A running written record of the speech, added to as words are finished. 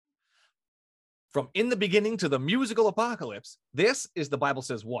From in the beginning to the musical apocalypse, this is The Bible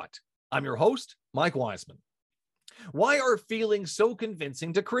Says What? I'm your host, Mike Wiseman. Why are feelings so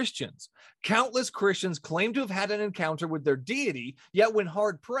convincing to Christians? Countless Christians claim to have had an encounter with their deity, yet when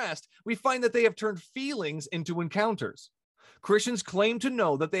hard pressed, we find that they have turned feelings into encounters. Christians claim to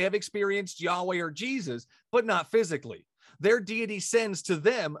know that they have experienced Yahweh or Jesus, but not physically. Their deity sends to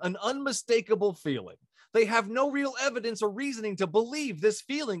them an unmistakable feeling. They have no real evidence or reasoning to believe this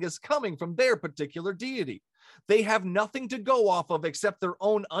feeling is coming from their particular deity. They have nothing to go off of except their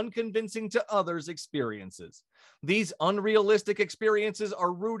own unconvincing to others experiences. These unrealistic experiences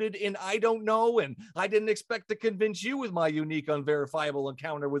are rooted in I don't know, and I didn't expect to convince you with my unique, unverifiable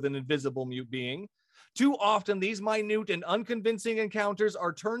encounter with an invisible mute being. Too often, these minute and unconvincing encounters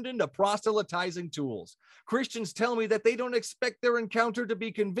are turned into proselytizing tools. Christians tell me that they don't expect their encounter to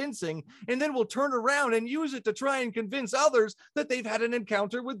be convincing, and then will turn around and use it to try and convince others that they've had an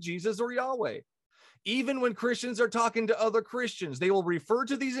encounter with Jesus or Yahweh. Even when Christians are talking to other Christians, they will refer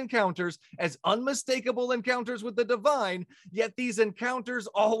to these encounters as unmistakable encounters with the divine, yet these encounters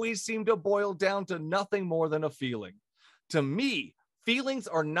always seem to boil down to nothing more than a feeling. To me, feelings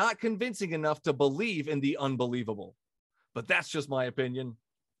are not convincing enough to believe in the unbelievable. But that's just my opinion.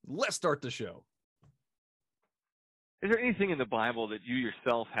 Let's start the show. Is there anything in the Bible that you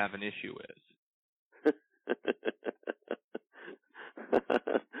yourself have an issue with?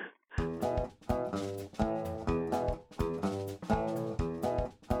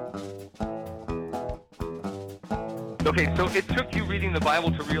 Okay, so it took you reading the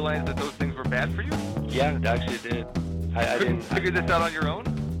Bible to realize that those things were bad for you? Yeah, it actually did. I didn't figure this out on your own?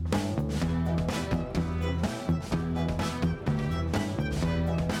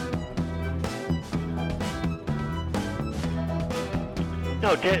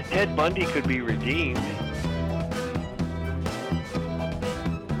 No, Ted Bundy could be redeemed.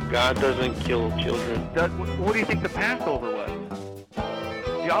 God doesn't kill children. What do you think the Passover was?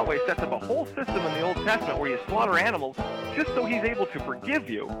 Yahweh sets up a whole system in the Old Testament where you slaughter animals just so he's able to forgive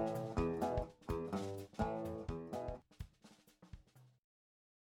you.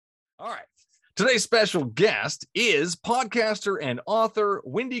 All right. Today's special guest is podcaster and author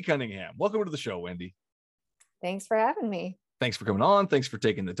Wendy Cunningham. Welcome to the show, Wendy. Thanks for having me. Thanks for coming on. Thanks for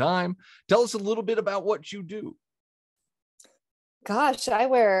taking the time. Tell us a little bit about what you do. Gosh, I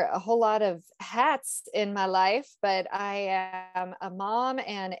wear a whole lot of hats in my life, but I am a mom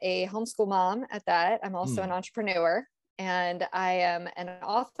and a homeschool mom at that. I'm also an entrepreneur, and I am an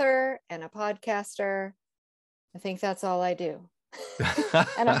author and a podcaster. I think that's all I do.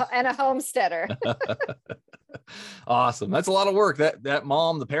 and a homesteader. Awesome. That's a lot of work. That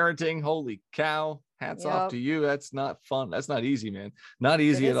mom, the parenting, holy cow. Hats off to you. That's not fun. That's not easy, man. Not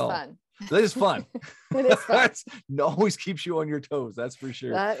easy at all. Fun. That is fun. It is fun. Always keeps you on your toes. That's for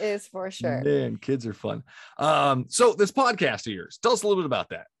sure. That is for sure. Man, kids are fun. So this podcast of yours, tell us a little bit about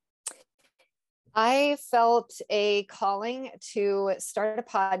that. I felt a calling to start a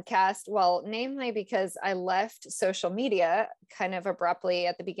podcast, well, namely because I left social media kind of abruptly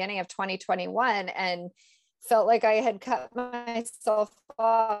at the beginning of 2021 and felt like I had cut myself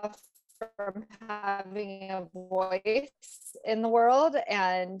off from having a voice in the world.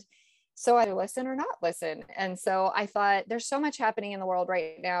 And so I listen or not listen. And so I thought there's so much happening in the world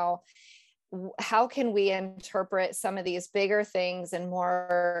right now. How can we interpret some of these bigger things in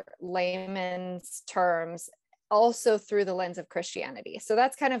more layman's terms, also through the lens of Christianity? So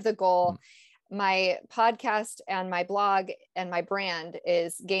that's kind of the goal. My podcast and my blog and my brand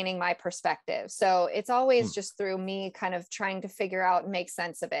is gaining my perspective. So it's always just through me kind of trying to figure out and make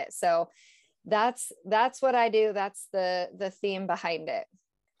sense of it. So that's what I do. That's the theme behind it.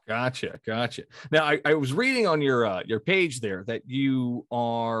 Gotcha. Now I was reading on your page there that you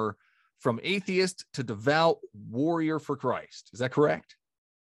are from atheist to devout warrior for Christ. Is that correct?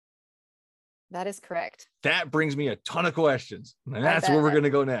 That is correct. That brings me a ton of questions, and that's where we're going to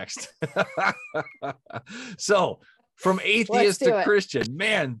go next. So from atheist to Christian,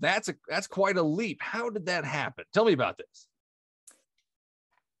 man, that's quite a leap. How did that happen? Tell me about this.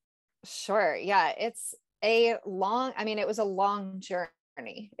 Sure. Yeah. It was a long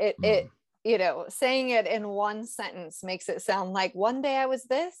journey. Saying it in one sentence makes it sound like one day I was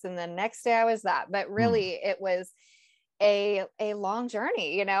this and the next day I was that, but really it was a long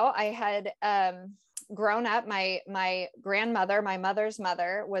journey. I had grown up, my grandmother, my mother's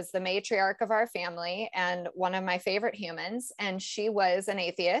mother, was the matriarch of our family and one of my favorite humans, and she was an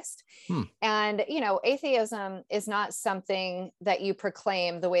atheist. And atheism is not something that you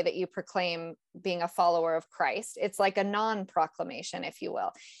proclaim the way that you proclaim being a follower of Christ. It's like a non-proclamation, if you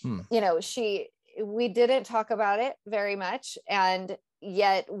will. We didn't talk about it very much, and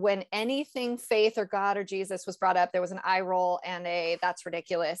yet when anything faith or God or Jesus was brought up, there was an eye roll and that's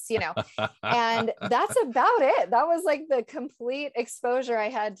ridiculous, and that's about it. That was like the complete exposure I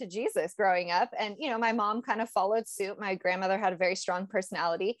had to Jesus growing up. And, my mom kind of followed suit. My grandmother had a very strong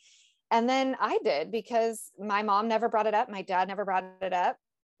personality. And then I did, because my mom never brought it up. My dad never brought it up.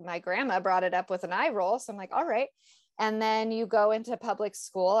 My grandma brought it up with an eye roll. So I'm like, all right. And then you go into public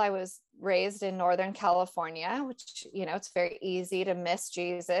school. I was raised in Northern California, which, it's very easy to miss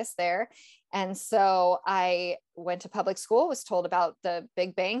Jesus there. And so I went to public school, was told about the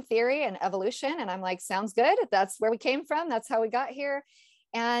Big Bang Theory and evolution. And I'm like, sounds good. That's where we came from. That's how we got here.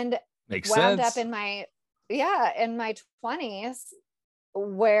 And wound up in my 20s,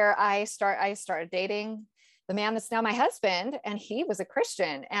 where I started dating the man that's now my husband, and he was a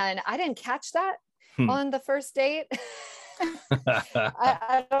Christian. And I didn't catch that on the first date.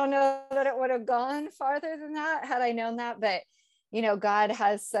 I don't know that it would have gone farther than that had I known that, but God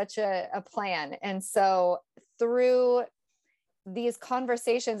has such a plan. And so through these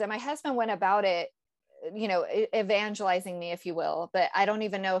conversations, and my husband went about it, evangelizing me, if you will, but I don't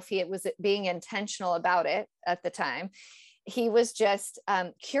even know if he was being intentional about it at the time. He was just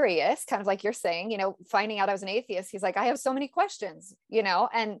curious, kind of like you're saying, finding out I was an atheist. He's like, I have so many questions,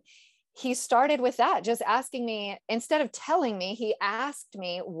 and he started with that, just asking me, instead of telling me, he asked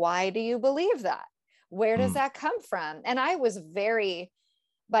me, why do you believe that? Where does that come from? And I was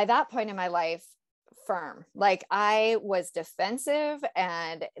by that point in my life, firm. Like, I was defensive.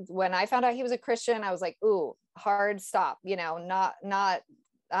 And when I found out he was a Christian, I was like, ooh, hard stop, not,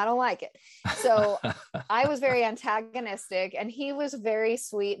 I don't like it. So I was very antagonistic, and he was very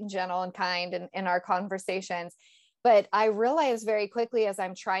sweet and gentle and kind in our conversations. But I realized very quickly, as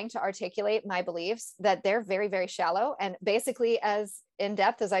I'm trying to articulate my beliefs, that they're very, very shallow and basically as in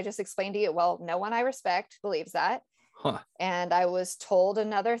depth as I just explained to you. Well, no one I respect believes that. Huh. And I was told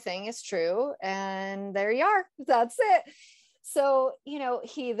another thing is true. And there you are. That's it. So,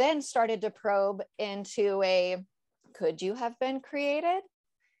 he then started to probe into could you have been created?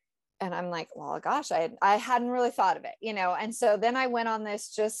 And I'm like, well, gosh, I hadn't really thought of it, And so then I went on this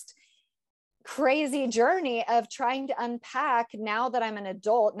just crazy journey of trying to unpack, now that I'm an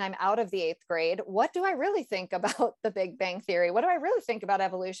adult and I'm out of the 8th grade, what do I really think about the Big Bang Theory? What do I really think about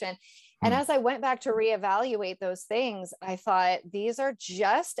evolution? And as I went back to reevaluate those things, I thought these are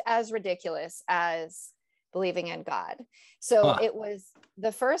just as ridiculous as believing in God. So it was,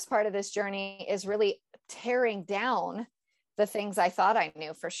 the first part of this journey is really tearing down the things I thought I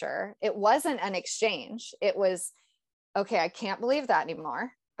knew for sure. It wasn't an exchange. It was, okay, I can't believe that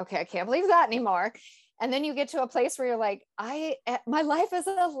anymore. Okay, I can't believe that anymore. And then you get to a place where you're like, my life is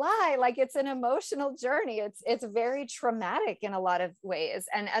a lie. Like, it's an emotional journey. It's very traumatic in a lot of ways.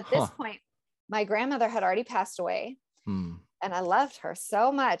 And at this point, my grandmother had already passed away, and I loved her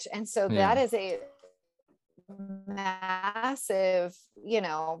so much. And so that is a massive,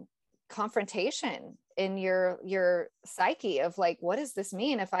 confrontation in your psyche of like, what does this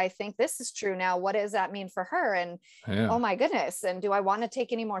mean? If I think this is true now, what does that mean for her? And oh my goodness. And do I want to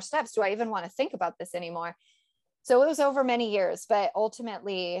take any more steps? Do I even want to think about this anymore? So it was over many years, but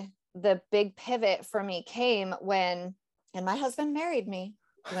ultimately the big pivot for me came and my husband married me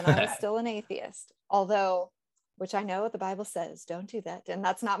when I was still an atheist, which I know the Bible says, don't do that. And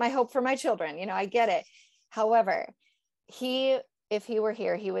that's not my hope for my children. I get it. However, if he were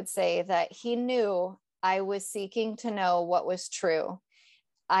here, he would say that he knew I was seeking to know what was true.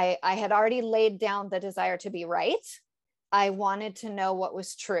 I had already laid down the desire to be right. I wanted to know what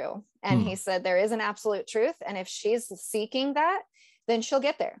was true. And he said, there is an absolute truth. And if she's seeking that, then she'll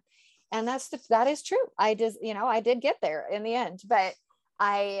get there. And that is true. I did get there in the end, but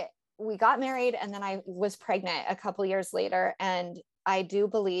we got married, and then I was pregnant a couple years later. And I do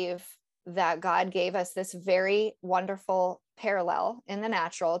believe that God gave us this very wonderful parallel in the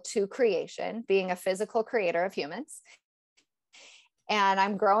natural to creation, being a physical creator of humans. And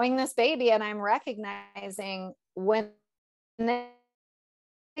I'm growing this baby, and I'm recognizing when the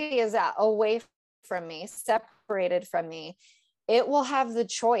baby is away from me, separated from me, it will have the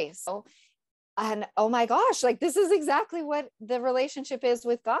choice. And oh my gosh, like, this is exactly what the relationship is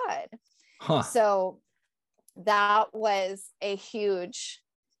with God. So that was a huge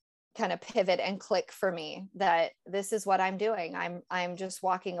kind of pivot and click for me, that this is what I'm doing. I'm just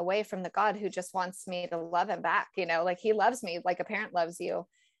walking away from the God who just wants me to love him back, like he loves me like a parent loves you.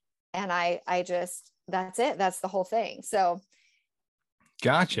 And I just, that's it. That's the whole thing. So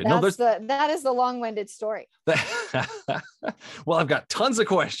gotcha. That is the long-winded story. Well, I've got tons of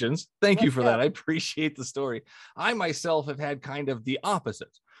questions. Thank you for that. I appreciate the story. I myself have had kind of the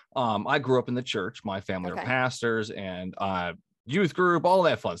opposite. I grew up in the church. My family are pastors, and youth group, all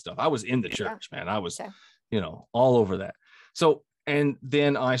that fun stuff. I was in the church, man. I was, all over that. So, and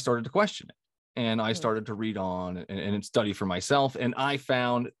then I started to question it. And I started to read on and study for myself. And I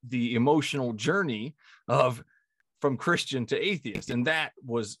found the emotional journey from Christian to atheist. And it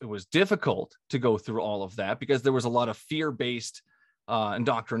was difficult to go through all of that because there was a lot of fear-based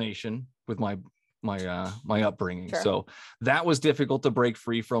indoctrination with my upbringing. Sure. So that was difficult to break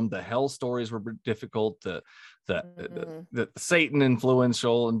free from. The hell stories were difficult. The Satan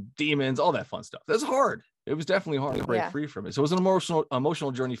influential and demons, all that fun stuff. That's hard. It was definitely hard to break free from it. So it was an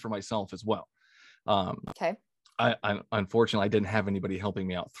emotional journey for myself as well. I unfortunately I didn't have anybody helping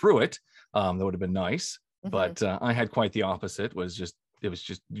me out through it. That would have been nice, but I had quite the opposite. It was just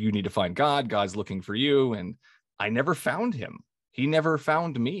you need to find God. God's looking for you, and I never found him. He never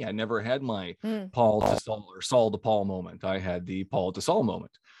found me. I never had my Paul to Saul or Saul to Paul moment. I had the Paul to Saul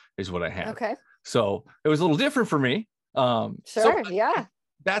moment, is what I had. Okay, so it was a little different for me.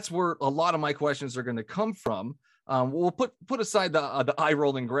 That's where a lot of my questions are going to come from. We'll put aside the eye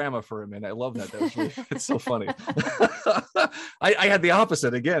rolling grandma for a minute. I love that. That was really, it's so funny. I had the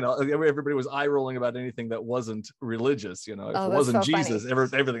opposite again. Everybody was eye rolling about anything that wasn't religious. If it wasn't so Jesus,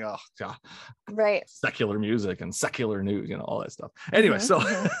 everything. Oh, God. Right. Secular music and secular news. All that stuff. Anyway, so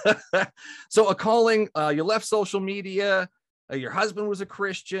a calling. You left social media. Your husband was a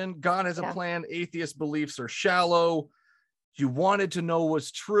Christian. God has a plan. Atheist beliefs are shallow. You wanted to know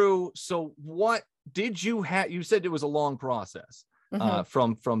what's true. So what did you have? You said it was a long process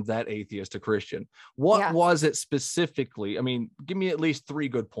from that atheist to Christian. What was it specifically? I mean, give me at least 3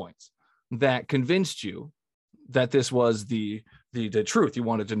 good points that convinced you that this was the truth. You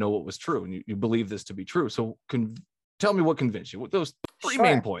wanted to know what was true, and you believe this to be true. So tell me what convinced you. What those 3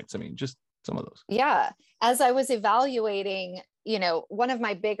 main points? I mean, just some of those. Yeah. As I was evaluating, one of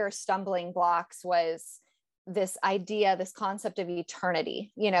my bigger stumbling blocks was this concept of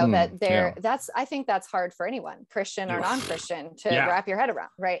eternity, I think that's hard for anyone, Christian or non-Christian, to wrap your head around,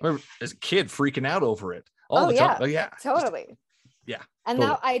 right? As a kid freaking out over it all the time. Totally. And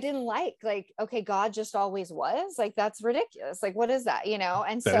now I didn't like, okay, God just always was, that's ridiculous. What is that?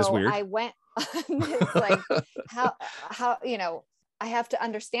 And that so I went, it's like, how, I have to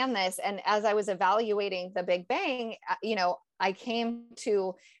understand this. And as I was evaluating the Big Bang, I came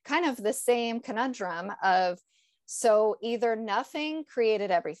to kind of the same conundrum of, so either nothing created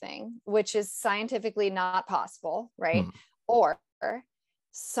everything, which is scientifically not possible, right? Or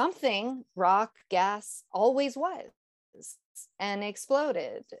something, rock, gas, always was and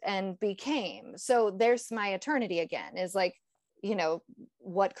exploded and became. So there's my eternity again, is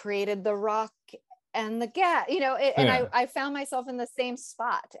what created the rock and the gas, I found myself in the same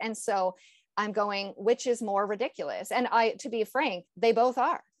spot. And so I'm going, which is more ridiculous? And to be frank, they both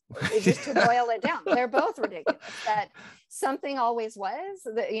are. Just to boil it down, they're both ridiculous. That something always was,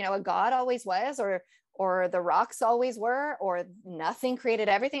 a God always was, or the rocks always were, or nothing created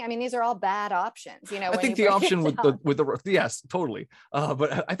everything. I mean, these are all bad options. I think the option with the yes, totally.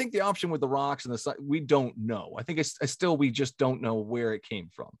 But I think the option with the rocks and the sun, we don't know. I think it's still, we just don't know where it came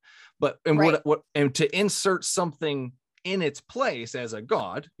from. But and to insert something in its place as a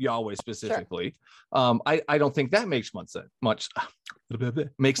God, Yahweh specifically, I don't think that makes much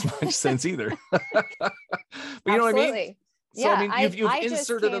sense either. But you know what I mean? So I mean, you've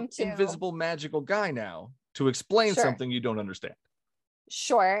inserted an invisible magical guy now to explain something you don't understand.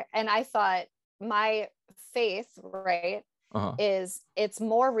 Sure. And I thought my faith, is it's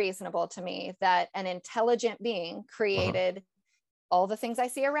more reasonable to me that an intelligent being created all the things I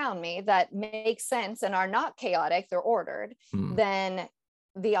see around me that make sense and are not chaotic, they're ordered, than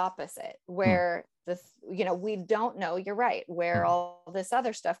the opposite, where we don't know, you're right, where all this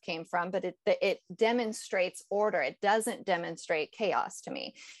other stuff came from, but it demonstrates order. It doesn't demonstrate chaos to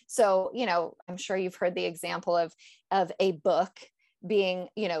me. So, I'm sure you've heard the example of a book being,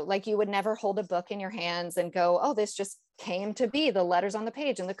 you would never hold a book in your hands and go, oh, this just came to be, the letters on the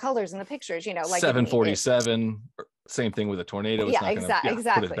page and the colors and the pictures, 747, same thing with a tornado. It's not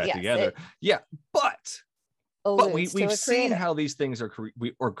exactly. Put it back together. But we see how these things are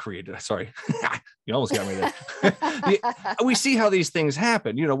created. Sorry, you almost got me there. We see how these things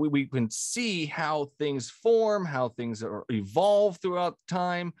happen. We can see how things form, how things are evolve throughout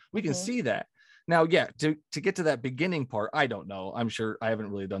time. We can see that. Now, to get to that beginning part, I don't know. I'm sure I haven't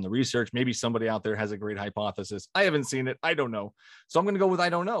really done the research. Maybe somebody out there has a great hypothesis. I haven't seen it. I don't know. So I'm going to go with I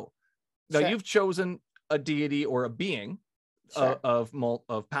don't know. Now, you've chosen a deity or a being of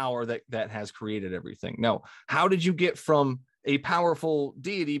power that has created everything. Now, how did you get from a powerful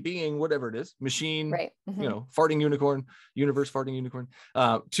deity being, whatever it is, machine, farting unicorn, universe farting unicorn,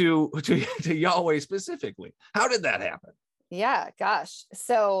 to Yahweh specifically? How did that happen? Yeah, gosh.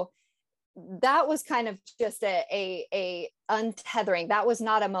 So that was kind of just a untethering. That was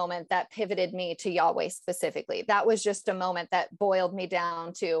not a moment that pivoted me to Yahweh specifically. That was just a moment that boiled me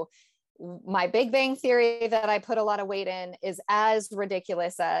down to my Big Bang Theory that I put a lot of weight in is as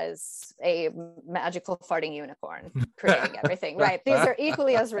ridiculous as a magical farting unicorn creating everything, right? These are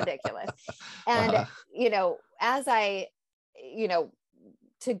equally as ridiculous. And, as I,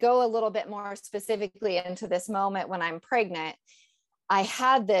 to go a little bit more specifically into this moment when I'm pregnant, I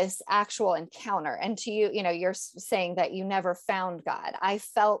had this actual encounter. And to you, you're saying that you never found God. I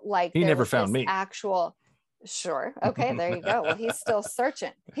felt like He never found me. Actual. Sure. Okay. There you go. Well, he's still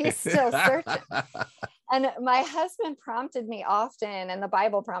searching. He's still searching. And my husband prompted me often, and the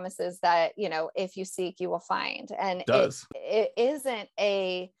Bible promises that, if you seek, you will find. And it isn't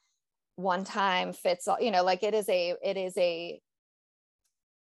a one time fits all, like it is a,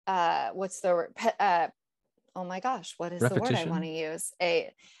 what's the word? Oh my gosh, what is repetition? The word I want to use?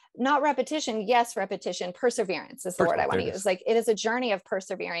 Not repetition. Yes, repetition. Perseverance is the word I want to use. Like it is a journey of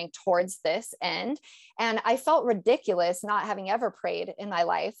persevering towards this end. And I felt ridiculous not having ever prayed in my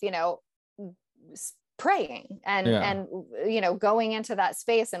life, praying and going into that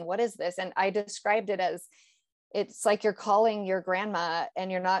space. And what is this? And I described it as, it's like you're calling your grandma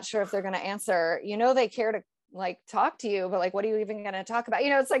and you're not sure if they're going to answer, they care to like talk to you, but like, what are you even going to talk about?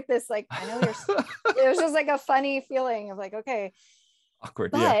 It's like this, like, I know it was just like a funny feeling of like, okay,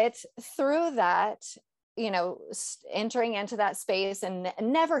 awkward. But through that, entering into that space and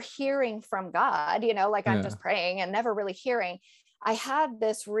never hearing from God, like I'm just praying and never really hearing, I had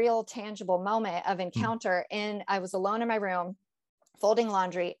this real tangible moment of encounter I was alone in my room, folding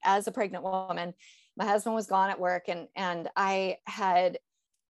laundry as a pregnant woman. My husband was gone at work and I had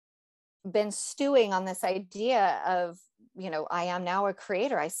been stewing on this idea of, I am now a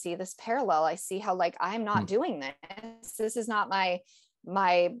creator. I see this parallel. I see how like, I'm not doing this. This is not my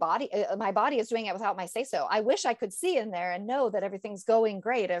body. My body is doing it without my say so. I wish I could see in there and know that everything's going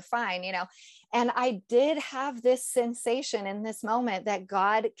great or fine, and I did have this sensation in this moment that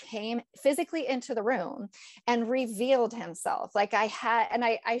God came physically into the room and revealed himself. Like I had, and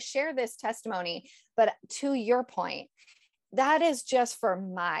I share this testimony, but to your point, that is just for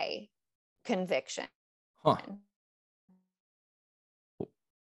my conviction. Huh.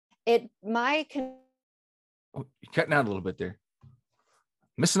 You're cutting out a little bit there.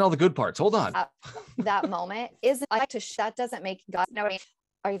 Missing all the good parts. Hold on. That moment isn't like that doesn't make God know.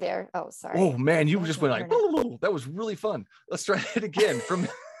 Are you there? Oh, sorry. Oh man, you just went like, that was really fun. Let's try it again.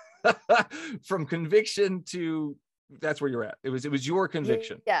 From conviction to that's where you're at. It was your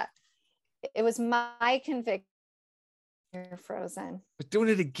conviction. Yeah. It was my conviction. You're frozen. But doing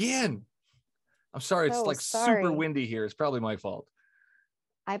it again. I'm sorry. It's super windy here. It's probably my fault.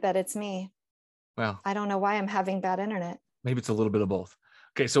 I bet it's me. Well, I don't know why I'm having bad internet. Maybe it's a little bit of both.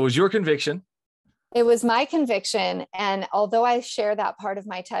 Okay. So it was your conviction. It was my conviction. And although I share that part of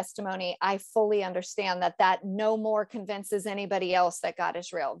my testimony, I fully understand that no more convinces anybody else that God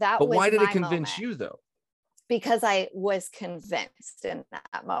is real. But why did it convince you though? Because I was convinced in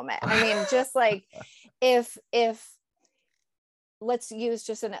that moment. I mean, just like if let's use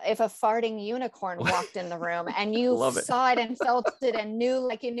if a farting unicorn walked in the room and you saw it and felt it and knew,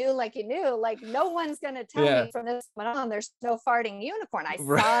 like no one's going to tell me from this point on, there's no farting unicorn. I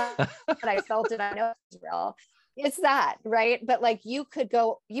saw it, I felt it, I know it's real. It's that, right? But like you could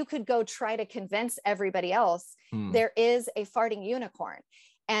go try to convince everybody else there is a farting unicorn.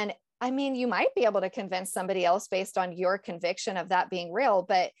 And I mean, you might be able to convince somebody else based on your conviction of that being real,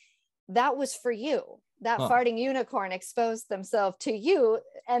 but that was for you. That farting unicorn exposed themselves to you,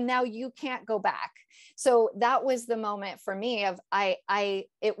 and now you can't go back. So that was the moment for me of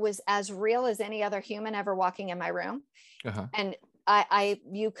it was as real as any other human ever walking in my room. And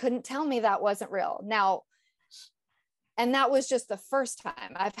you couldn't tell me that wasn't real. Now, and that was just the first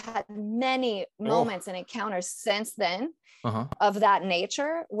time. I've had many moments and encounters since then of that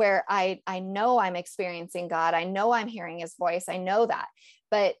nature where I know I'm experiencing God. I know I'm hearing his voice. I know that,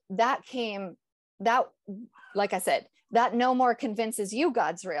 but that, like I said, that no more convinces you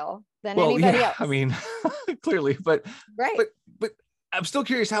God's real than anybody else. I mean, clearly, but right. But I'm still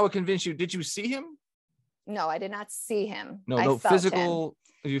curious how it convinced you. Did you see him? No, I did not see him. No, physical.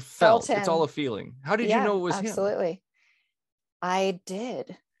 Him. You felt him. It's all a feeling. How did you know it was him? Absolutely. I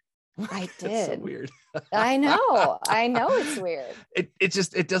did. It's so weird. I know it's weird.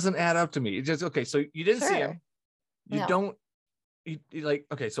 It doesn't add up to me. It's just, okay. So you didn't see him. You like,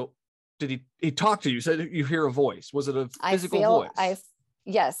 okay. So did he talk to you? Said you hear a voice? Was it a physical voice?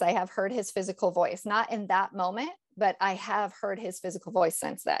 Yes, I have heard his physical voice, not in that moment, but I have heard his physical voice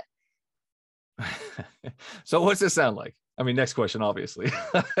since that. So what's this sound like? I mean, next question, obviously.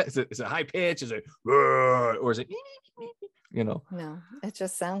 Is it high pitch? Is it, or is it, No, it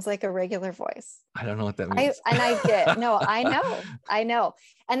just sounds like a regular voice. I don't know what that means. I know.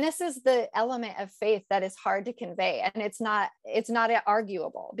 And this is the element of faith that is hard to convey. And it's not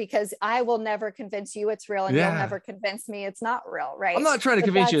arguable, because I will never convince you it's real, and you'll never convince me it's not real. Right. I'm not trying to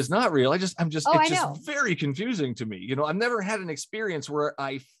convince you it's not real. It's just know. very confusing to me. I've never had an experience where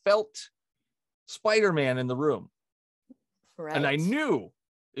I felt Spider-Man in the room. Right. And I knew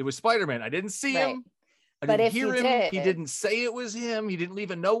it was Spider-Man. I didn't see him. I didn't hear him. He didn't say it was him. He didn't leave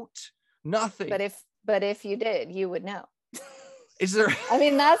a note. Nothing. But if you did, you would know. Is there? I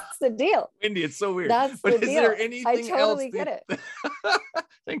mean, that's the deal. Wendy, it's so weird. That's but the is deal. there anything else? I totally get it.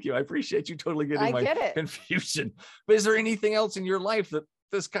 Thank you. I appreciate you totally getting my get it. confusion. But is there anything else in your life that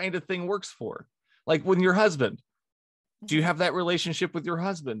this kind of thing works for? Like when your husband, do you have that relationship with your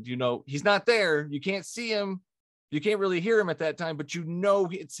husband? He's not there. You can't see him. You can't really hear him at that time, but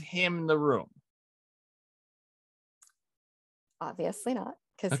it's him in the room. Obviously not,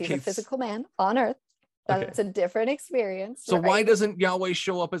 because he's a physical man on earth. That's a different experience. So why doesn't Yahweh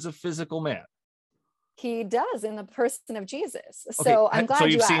show up as a physical man? He does in the person of Jesus. So I'm glad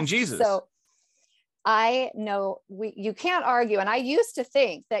you've seen Jesus. So I know you can't argue. And I used to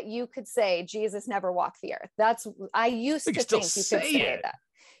think that you could say Jesus never walked the earth. I used to think you could say that.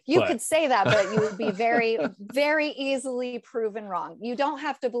 You could say that, but you would be very, very easily proven wrong. You don't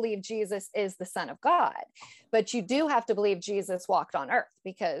have to believe Jesus is the Son of God, but you do have to believe Jesus walked on earth,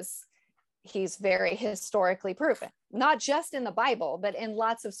 because he's very historically proven, not just in the Bible, but in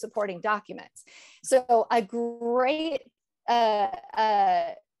lots of supporting documents. So a great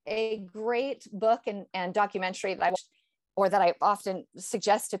book and documentary that I watched, or that I often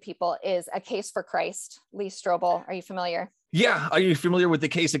suggest to people, is A Case for Christ. Lee Strobel. Are you familiar? Yeah. Are you familiar with the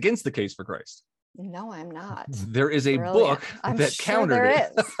case against the Case for Christ? No, I'm not. There is a book that countered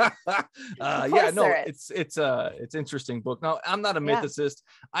it. It's interesting book. Now, I'm not a mythicist.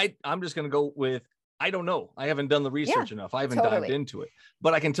 I'm just going to go with, I don't know. I haven't done the research enough. I haven't dived into it,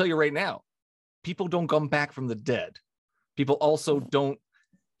 but I can tell you right now, people don't come back from the dead. People also don't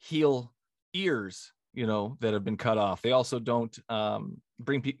heal ears, that have been cut off. They also don't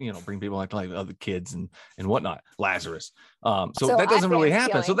bring people like other kids and whatnot, Lazarus. So that doesn't really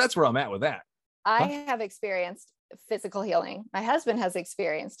happen. Healing. So that's where I'm at with that. I have experienced physical healing. My husband has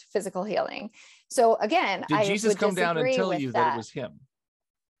experienced physical healing. So again, did Jesus come down and tell you that it was him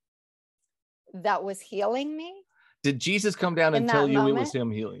that was healing me? Did Jesus come down and tell you it was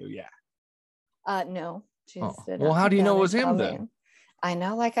him healing you? Yeah. No. Jesus did well, how do you know it was him then? I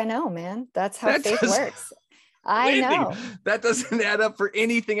know, man. That's how faith works. I know. That doesn't add up for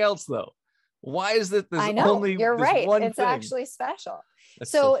anything else, though. Why is it there's only you're right. It's thing? Actually special.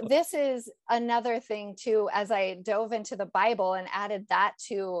 So this is another thing too, as I dove into the Bible and added that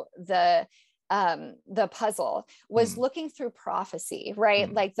to the puzzle, was looking through prophecy,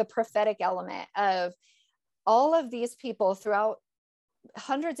 right? Like the prophetic element of all of these people throughout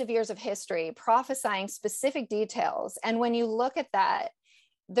hundreds of years of history prophesying specific details. And when you look at that,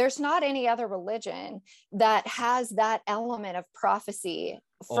 there's not any other religion that has that element of prophecy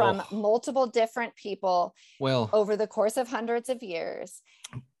from multiple different people over the course of hundreds of years,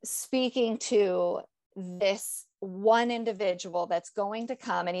 speaking to this one individual that's going to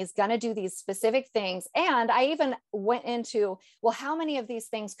come, and he's going to do these specific things. And I even went into, how many of these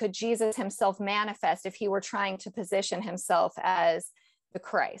things could Jesus himself manifest if he were trying to position himself as the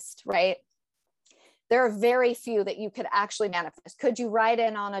Christ, right? There are very few that you could actually manifest. Could you ride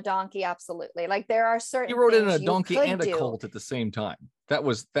in on a donkey? Absolutely. Like there are certain. You rode in a donkey and a colt at the same time.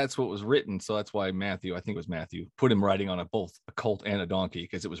 That's what was written. So that's why Matthew, put him riding on both a colt and a donkey,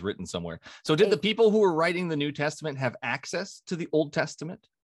 because it was written somewhere. So did the people who were writing the New Testament have access to the Old Testament?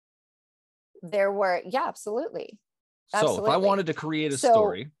 There were, absolutely. So if I wanted to create a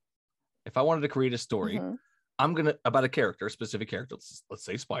story, I'm going to, about a specific character, let's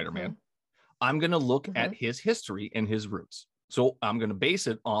say Spider-Man. I'm going to look at his history and his roots. So I'm going to base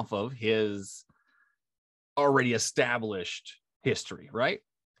it off of his already established history, right?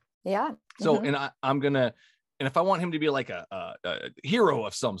 Yeah. So, and I'm going to, and if I want him to be like a hero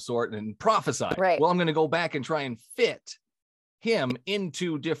of some sort and prophesy, well, I'm going to go back and try and fit him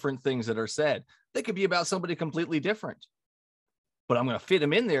into different things that are said. They could be about somebody completely different, but I'm going to fit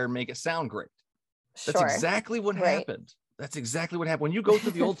him in there and make it sound great. That's exactly what happened. That's exactly what happened. When you go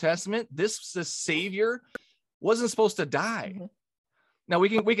through the Old Testament, this Savior wasn't supposed to die. Now we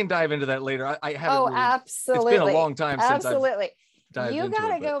can dive into that later. I haven't. Absolutely. It's been a long time since I've dived into it. You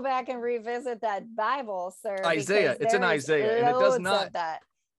got to go back and revisit that Bible, sir. Isaiah. It's in Isaiah, and it does not.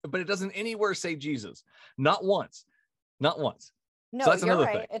 But it doesn't anywhere say Jesus. Not once. Not once. No, So that's you're another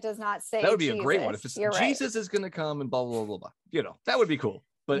right. thing. It does not say That would be Jesus. a great one. If it's You're Jesus is going to come and blah, blah, blah, blah. You know, that would be cool.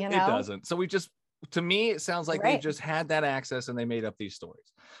 But You it know? doesn't. So we just, to me, it sounds like they Right. just had that access and they made up these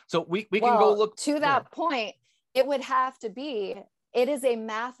stories. So we can Well, go look. to that point. It would have to be, it is a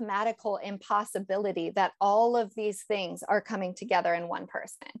mathematical impossibility that all of these things are coming together in one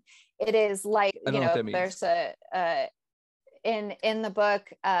person. It is like, I don't know what that means. There's in the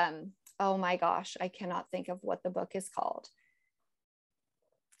book, oh my gosh, I cannot think of what the book is called.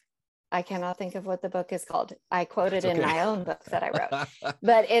 I cannot think of what the book is called. I quoted in my own book that I wrote,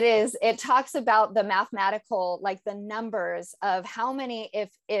 but it talks about the mathematical, like the numbers of how many,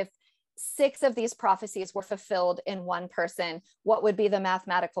 if 6 of these prophecies were fulfilled in one person, what would be the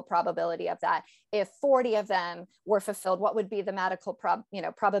mathematical probability of that? If 40 of them were fulfilled, what would be the mathematical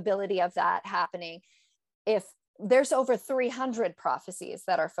probability of that happening? If there's over 300 prophecies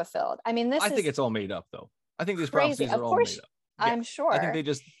that are fulfilled. I mean, I think it's all made up though. I think these crazy. prophecies are all made up. Yeah, I'm sure. I think they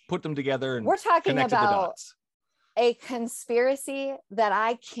just put them together and we're talking connected the about dots. A conspiracy that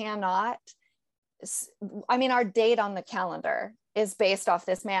I cannot, I mean, our date on the calendar is based off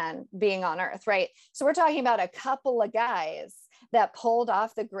this man being on earth, right? So we're talking about a couple of guys that pulled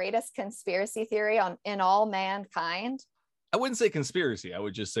off the greatest conspiracy theory in all mankind. I wouldn't say conspiracy. I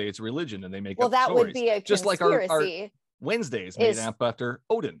would just say it's religion and they make well, up that stories. would be a just conspiracy. Like our Wednesdays made up after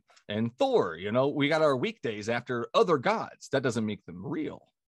Odin and Thor. You know, we got our weekdays after other gods. That doesn't make them real.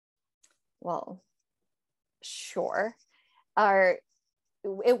 Well, sure.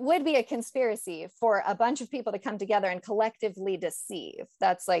 It would be a conspiracy for a bunch of people to come together and collectively deceive.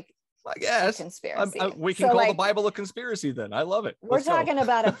 That's like, I guess, a conspiracy. We can call the Bible a conspiracy then. I love it. We're talking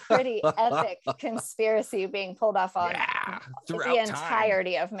about a pretty epic conspiracy being pulled off on the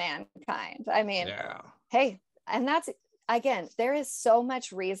entirety of mankind. I mean, hey, and that's, again, there is so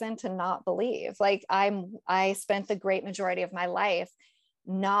much reason to not believe. Like I spent the great majority of my life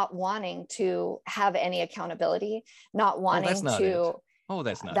not wanting to have any accountability, not wanting to.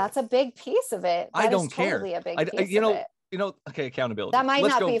 That's a big piece of it. I don't care. Totally a big piece of it. Okay, accountability. That might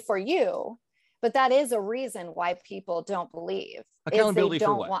not be for you, but that is a reason why people don't believe. Accountability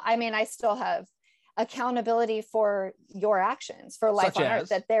for what? I mean, I still have accountability for your actions, for life on earth,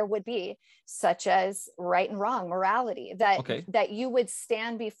 that there would be, such as right and wrong, morality, that you would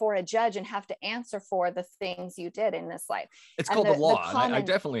stand before a judge and have to answer for the things you did in this life. It's called the law. And I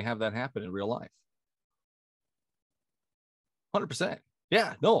definitely have that happen in real life. 100%.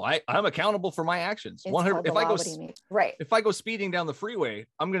 Yeah, no, I'm accountable for my actions. 100. If I go speeding down the freeway,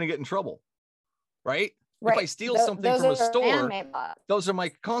 I'm going to get in trouble, right? If I steal something from a store, those are my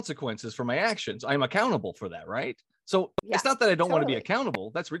consequences for my actions. I'm accountable for that, right? So it's not that I don't want to be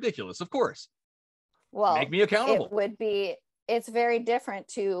accountable. That's ridiculous, of course. Well, make me accountable. It's very different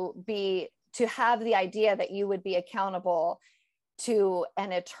to have the idea that you would be accountable to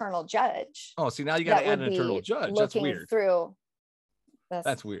an eternal judge. Oh, see, now you got to add an eternal judge. That's weird.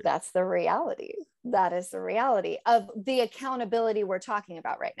 That's weird. That's the reality. That is the reality of the accountability we're talking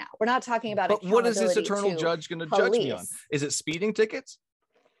about right now. We're not talking about accountability. But what is this eternal judge going to judge me on? Is it speeding tickets?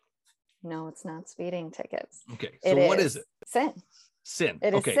 No, it's not speeding tickets. Okay. So what is it? Sin. Sin.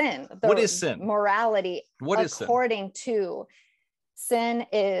 It is sin. What is sin? Morality. What is sin? According to sin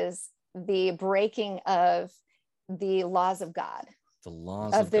is the breaking of the laws of God. The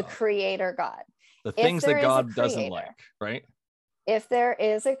laws of the Creator God. The things that God doesn't like, right? If there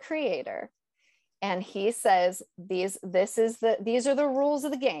is a creator and he says these are the rules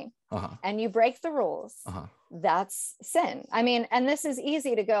of the game, and you break the rules, that's sin. I mean, and this is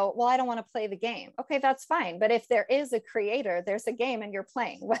easy to go, well, I don't want to play the game. Okay, that's fine. But if there is a creator, there's a game and you're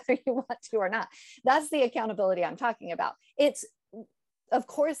playing, whether you want to or not. That's the accountability I'm talking about. Of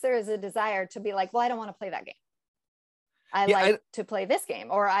course, there is a desire to be like, well, I don't want to play that game. I like to play this game,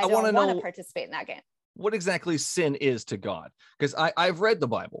 or I don't want to participate in that game. What exactly sin is to God? Because I've read the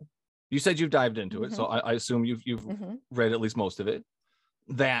Bible. You said you've dived into it, so I assume you've read at least most of it.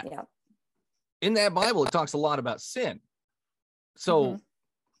 In that Bible, it talks a lot about sin. So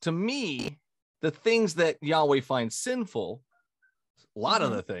to me, the things that Yahweh finds sinful, a lot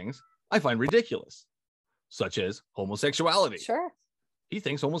of the things I find ridiculous, such as homosexuality. Sure. He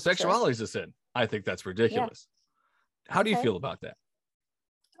thinks homosexuality is a sin. I think that's ridiculous. Yeah. How do you feel about that?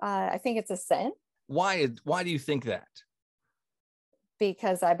 I think it's a sin. Why do you think that?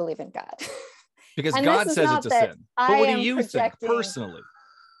 Because I believe in God. Because God says it's a sin. But what do you think personally?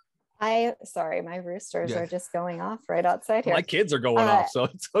 Sorry, my roosters are just going off right outside here. My kids are going off, so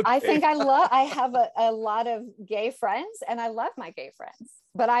it's okay. I think I have a lot of gay friends and I love my gay friends,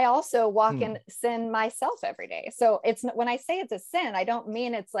 but I also walk in sin myself every day. So when I say it's a sin, I don't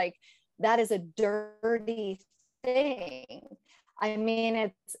mean it's like that is a dirty thing. I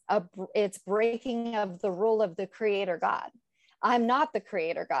mean, it's breaking of the rule of the creator God. I'm not the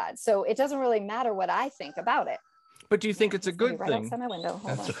creator God, so it doesn't really matter what I think about it. But do you think it's a good right thing? Outside my window.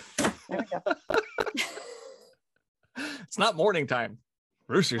 Hold on. There we go. It's not morning time.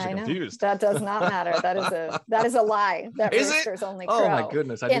 Roosters are I know. confused. That does not matter. That is a lie. That Is roosters it? only crow Oh my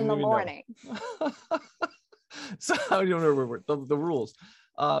goodness! I didn't in the even morning. know. So I don't remember the rules.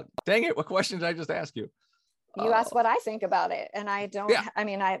 Dang it! What question did I just ask you? You asked what I think about it, and I don't. Yeah. I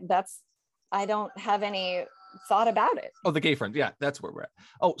mean, I don't have any thought about it. Oh, the gay friends. Yeah, that's where we're at.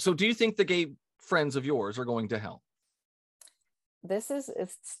 Oh, so do you think the gay friends of yours are going to hell?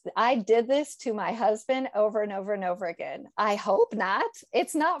 I did this to my husband over and over and over again. I hope not.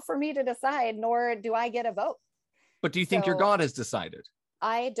 It's not for me to decide, nor do I get a vote. But do you think your God has decided?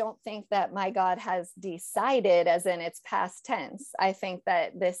 I don't think that my God has decided, as in it's past tense. I think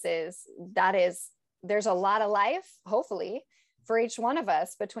that there's a lot of life, hopefully, for each one of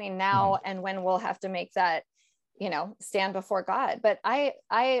us between now and when we'll have to make that, stand before God. But I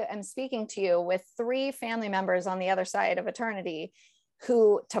am speaking to you with 3 family members on the other side of eternity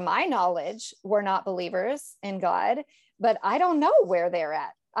who, to my knowledge, were not believers in God, but I don't know where they're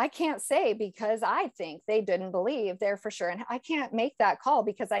at. I can't say because I think they didn't believe there for sure. And I can't make that call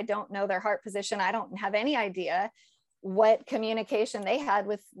because I don't know their heart position. I don't have any idea what communication they had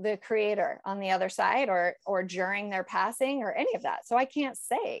with the creator on the other side or during their passing or any of that. So I can't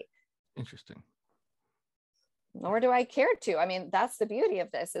say. Interesting. Nor do I care to. I mean, that's the beauty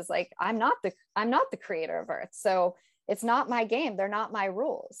of this is like, I'm not the creator of Earth. So it's not my game. They're not my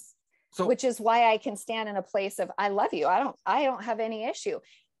rules. So, which is why I can stand in a place of, I love you. I don't have any issue.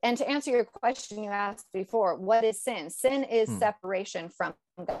 And to answer your question you asked before, what is sin? Sin is separation from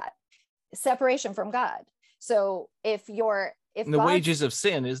God, separation from God. So if the wages of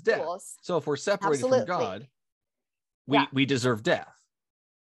sin is death. So if we're separated from God, we deserve death.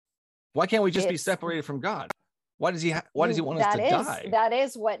 Why can't we just be separated from God? Why does he want us to die? That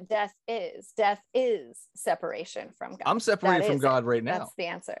is what death is. Death is separation from God. I'm separated from God right now. That's the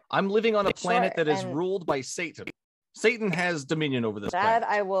answer. I'm living on a planet that is ruled by Satan. Satan has dominion over this planet. That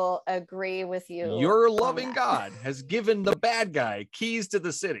I will agree with you. Your loving God has given the bad guy keys to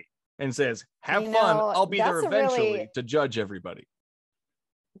the city and says, have fun. I'll be there eventually to judge everybody.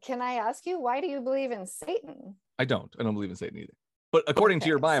 Can I ask you, why do you believe in Satan? I don't believe in Satan either. But according to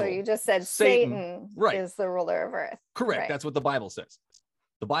your Bible, so you just said Satan is the ruler of Earth. Correct. Right. That's what the Bible says.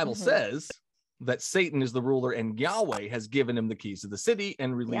 The Bible says that Satan is the ruler and Yahweh has given him the keys to the city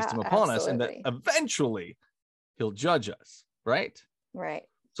and released him upon us, and that eventually he'll judge us. Right. Right.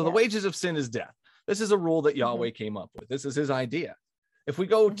 So the wages of sin is death. This is a rule that Yahweh came up with. This is his idea. If we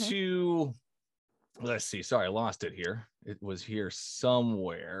go to, let's see, sorry, I lost it here. It was here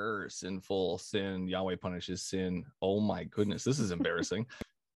somewhere. Sinful sin, Yahweh punishes sin. Oh my goodness, this is embarrassing.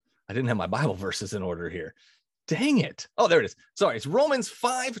 I didn't have my Bible verses in order here. Dang it. Oh, there it is. Sorry, it's Romans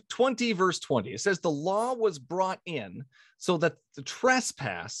 5:20, verse 20. It says the law was brought in so that the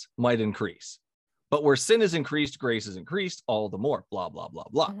trespass might increase. But where sin is increased, grace is increased all the more, blah, blah, blah,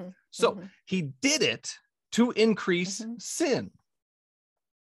 blah. So he did it to increase sin.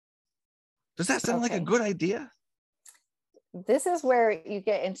 Does that sound like a good idea? This is where you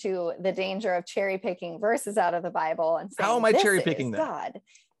get into the danger of cherry picking verses out of the Bible and saying, how am I cherry picking that? God.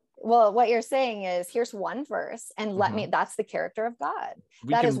 Well, what you're saying is, here's one verse and that's the character of God.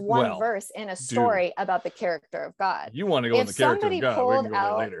 That is one verse in a story about the character of God. You want to go in the character of God, we can go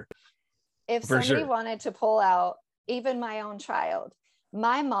there later. If somebody wanted to pull out even my own child,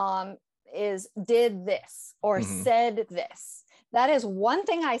 my mom did this or said this. That is one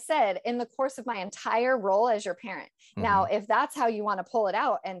thing I said in the course of my entire role as your parent. Now, if that's how you want to pull it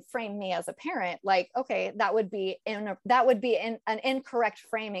out and frame me as a parent, like, okay, that would be an incorrect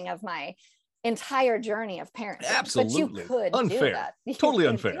framing of my entire journey of parenting. Absolutely. But you could unfair. do that. Totally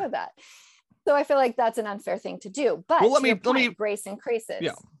unfair. Do that. So I feel like that's an unfair thing to do. But let me grace increases.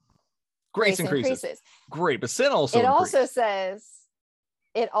 Yeah. Grace increases. Great. But sin also it also says,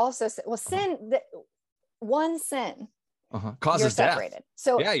 well, sin, one sin. Causes you're separated. Death.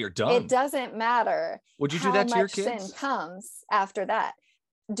 So yeah, you're done. It doesn't matter. Would you do that to your kids? How much sin comes after that?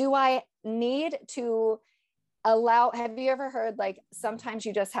 Do I need to allow? Have you ever heard like sometimes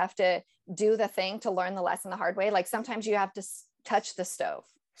you just have to do the thing to learn the lesson the hard way? Like sometimes you have to touch the stove.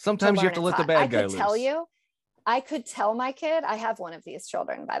 Sometimes you have to let the bad guy loose. I could tell you, I could tell my kid, I have one of these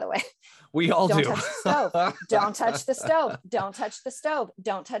children, by the way. We all Don't do. touch the stove. Don't touch the stove. Don't touch the stove.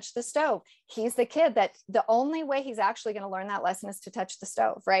 Don't touch the stove. He's the kid that the only way he's actually going to learn that lesson is to touch the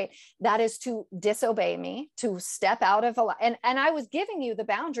stove, right? That is to disobey me, to step out of and I was giving you the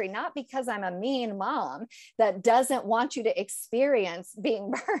boundary, not because I'm a mean mom that doesn't want you to experience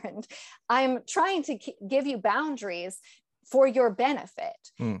being burned. I'm trying to give you boundaries for your benefit.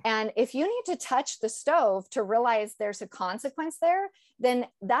 And if you need to touch the stove to realize there's a consequence there, then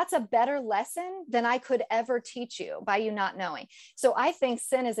that's a better lesson than I could ever teach you by you not knowing. So I think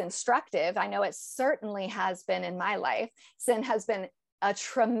sin is instructive. I know it certainly has been in my life. Sin has been a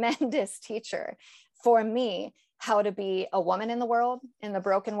tremendous teacher for me, how to be a woman in the world, in the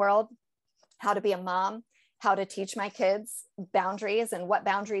broken world, how to be a mom, how to teach my kids boundaries and what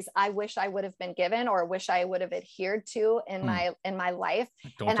boundaries I wish I would have been given or wish I would have adhered to in my life.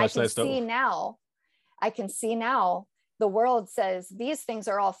 Don't touch that stove. I can see now the world says these things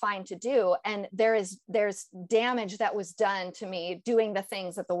are all fine to do. And there's damage that was done to me doing the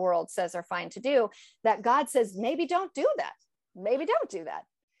things that the world says are fine to do, that God says, maybe don't do that. Maybe don't do that.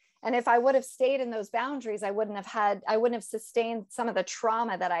 And if I would have stayed in those boundaries, I wouldn't have sustained some of the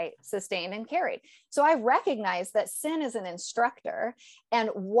trauma that I sustained and carried. So I recognize that sin is an instructor,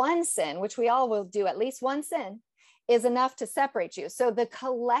 and one sin, which we all will do, at least one sin, is enough to separate you. So the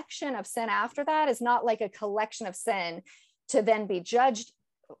collection of sin after that is not like a collection of sin to then be judged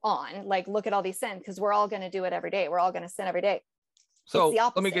on, like, look at all these sins, because we're all going to do it every day. We're all going to sin every day. So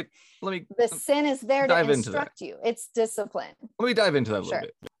let me the sin is there to instruct you. It's discipline. Let me dive into that a little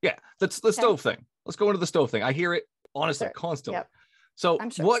bit. Yeah, that's the stove thing. Let's go into the stove thing. I hear it honestly constantly. Yep. So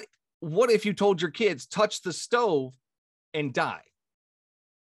what if you told your kids, touch the stove and die?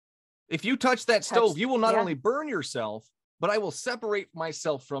 If you touch that stove, you will not only burn yourself, but I will separate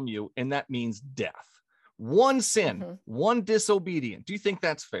myself from you, and that means death. One sin, one disobedient. Do you think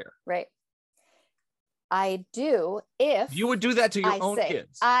that's fair? Right. I do if you would do that to your own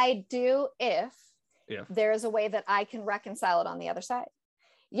kids. I do if there's a way that I can reconcile it on the other side.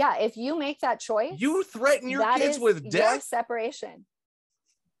 Yeah, if you make that choice, you threaten your kids with death. Your separation.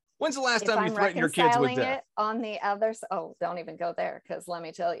 When's the last time you threatened your kids with death? It on the other side. Oh, don't even go there, because let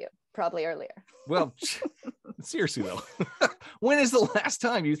me tell you, probably earlier. Well, seriously though, when is the last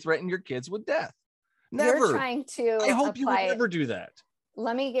time you threatened your kids with death? Never. You're trying to. I hope you would never do that.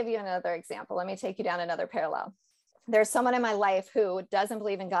 Let me give you another example. Let me take you down another parallel. There's someone in my life who doesn't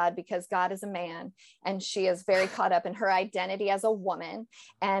believe in God because God is a man, and she is very caught up in her identity as a woman,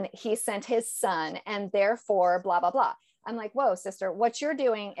 and he sent his son, and therefore blah, blah, blah. I'm like, whoa, sister, what you're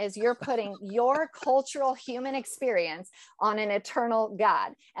doing is you're putting your cultural human experience on an eternal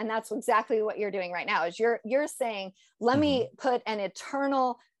God. And that's exactly what you're doing right now, is you're saying, let me put an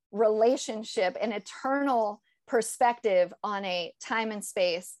eternal relationship, an eternal perspective on a time and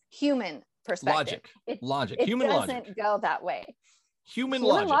space human perspective. Logic. It Human doesn't go that way. Human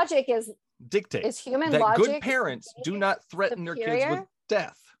logic dictates is human that logic. Good parents do not threaten their kids with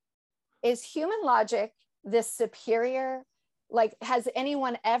death. Is human logic the superior? Like, has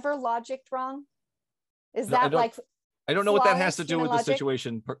anyone ever logicked wrong? Is that I don't know what that has to do with the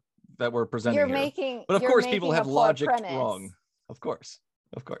situation that we're presenting here. But of course, people have logicked wrong. Of course.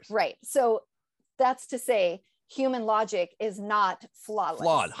 Right. So that's to say, human logic is not flawless.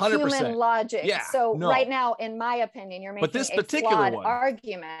 Flawed, 100%. Human logic. Yeah, so right now, in my opinion, you're making a flawed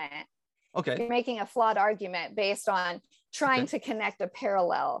argument. Okay. You're making a flawed argument based on trying to connect a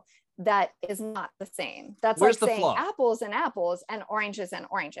parallel that is not the same. That's like saying apples and apples and oranges and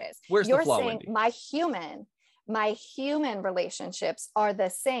oranges. Where's the flaw, saying Wendy? my human relationships are the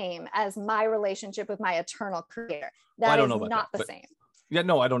same as my relationship with my eternal creator. That is not the same. Yeah,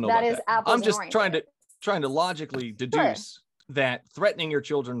 no, I don't know about that. Apples I'm just and oranges. trying to logically deduce that threatening your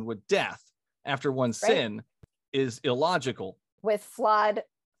children with death after one sin is illogical. With flawed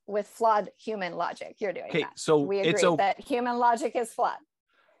human logic, you're doing that. So we agree that human logic is flawed.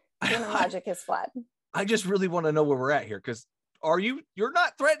 Human logic is flawed. I just really want to know where we're at here, because you're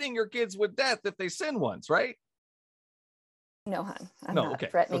not threatening your kids with death if they sin once, right? No, hon. I'm not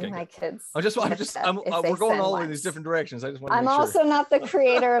threatening my kids. We're going all in these different directions. I just want to I'm also not the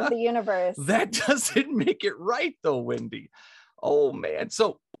creator of the universe. That doesn't make it right though, Wendy. Oh man.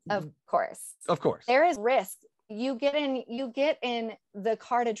 So of course. There is risk. You get in the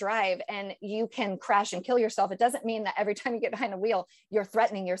car to drive and you can crash and kill yourself. It doesn't mean that every time you get behind the wheel, you're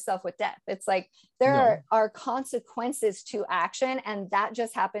threatening yourself with death. It's like there are consequences to action. And that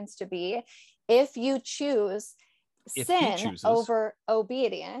just happens to be if you choose sin over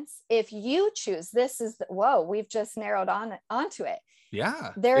obedience. If you choose, we've just narrowed onto it.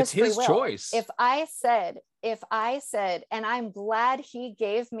 Yeah, There it's is free his will. choice. If I said, and I'm glad he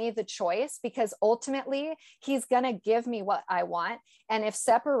gave me the choice, because ultimately he's going to give me what I want. And if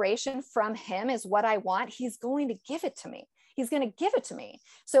separation from him is what I want, he's going to give it to me. He's going to give it to me.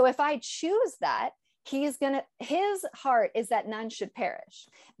 So if I choose that, his heart is that none should perish.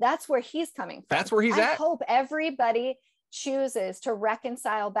 That's where he's coming from. That's where he's I at. hope everybody chooses to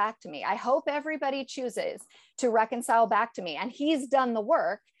reconcile back to me. I hope everybody chooses to reconcile back to me. And he's done the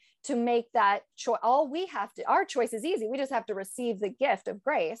work to make that choice. Our choice is easy. We just have to receive the gift of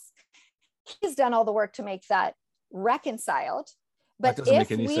grace. He's done all the work to make that reconciled. But that doesn't if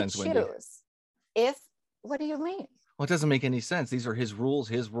make any we sense, Wendy. What do you mean? Well, it doesn't make any sense. These are his rules,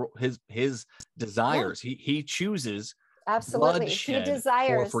 his desires. Yeah. He chooses. Absolutely. He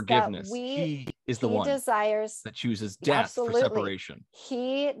desires for forgiveness. That he is the one that chooses death for separation.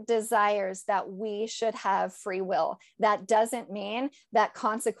 He desires that we should have free will. That doesn't mean that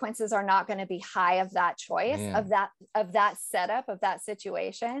consequences are not going to be high of that choice, of that setup, of that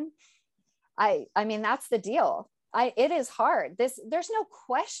situation. I mean, that's the deal. It is hard. There's no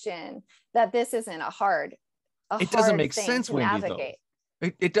question that this isn't a hard it doesn't make sense, Wendy, navigate.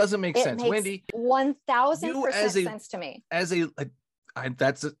 Though. It doesn't make sense, Wendy. 1000% sense to me.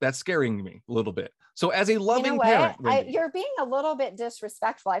 That's scaring me a little bit. So as a loving parent, you're being a little bit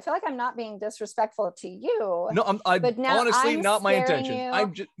disrespectful. I feel like I'm not being disrespectful to you. No, but now honestly I'm not my intention. You.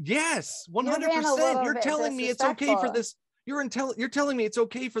 I'm just, yes, 100%. You're telling me it's okay for this. You're telling me it's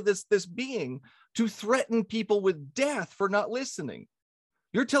okay for this being to threaten people with death for not listening.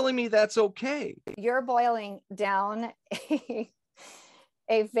 You're telling me that's okay. You're boiling down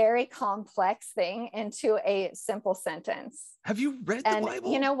a very complex thing into a simple sentence. Have you read the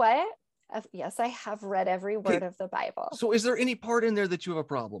Bible? You know what? Yes, I have read every word of the Bible. So is there any part in there that you have a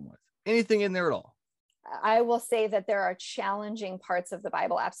problem with? Anything in there at all? I will say that there are challenging parts of the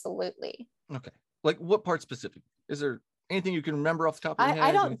Bible. Absolutely. Okay. Like what part specifically? Is there anything you can remember off the top of your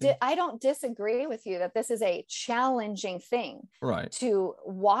head? I don't disagree with you that this is a challenging thing to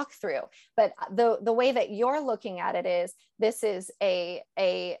walk through. But the way that you're looking at it is this is a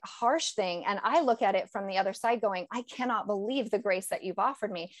harsh thing. And I look at it from the other side going, I cannot believe the grace that you've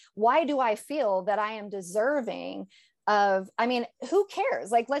offered me. Why do I feel that I am deserving of, I mean, who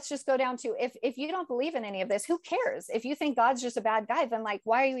cares? Like, let's just go down to, if you don't believe in any of this, who cares? If you think God's just a bad guy, then like,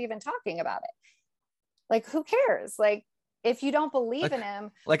 why are you even talking about it? Like, who cares? Like, if you don't believe in him,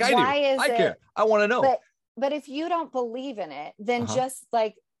 like I care. I want to know. But if you don't believe in it, then just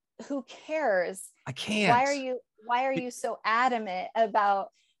like, who cares? I can't. Why are you so adamant about,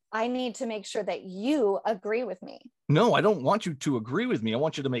 I need to make sure that you agree with me? No, I don't want you to agree with me. I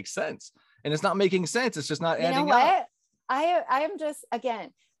want you to make sense. And it's not making sense. It's just not adding up. You know what? I am just, again,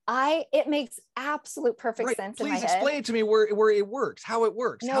 it makes absolute perfect sense in my head. Please explain it to me where it works, how it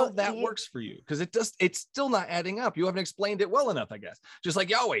works, how that works for you. Because it's still not adding up. You haven't explained it well enough, I guess. Just like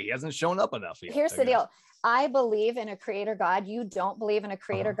Yahweh, he hasn't shown up enough yet. Here's the deal. I believe in a creator God. You don't believe in a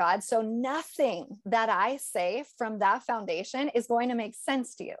creator God. So nothing that I say from that foundation is going to make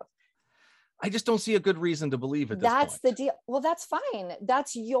sense to you. I just don't see a good reason to believe it. That's the deal. Well, that's fine.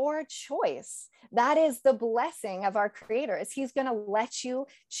 That's your choice. That is the blessing of our creator, is he's going to let you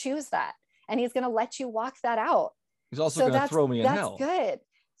choose that. And he's going to let you walk that out. He's also going to throw me in hell. That's good.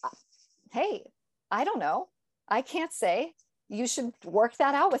 Hey, I don't know. I can't say. You should work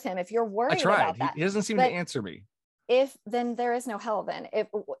that out with him if you're worried about that. He doesn't seem to answer me. Then there is no hell then.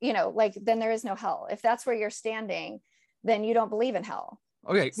 Then there is no hell. If that's where you're standing, then you don't believe in hell.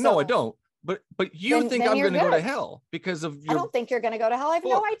 Okay. So, no, I don't. But you think I'm going to go to hell because of your... I don't think you're going to go to hell. I have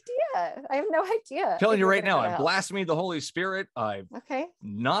no idea. I have no idea. Telling you right now, I blasphemed the Holy Spirit. I'm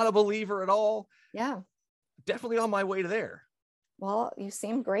not a believer at all. Yeah. Definitely on my way to there. Well, you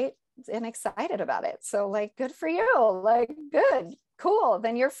seem great and excited about it. So like, good for you. Like, good, cool.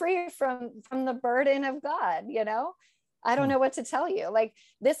 Then you're free from the burden of God, you know? I don't know what to tell you. Like,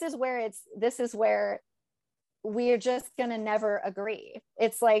 this is where we're just going to never agree.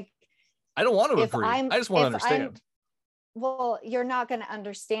 It's like, I don't want to agree. I just want to understand. Well, you're not going to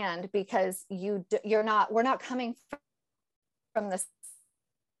understand because we're not coming from this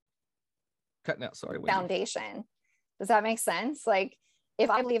cutting out. Sorry. Foundation. Does that make sense? Like, if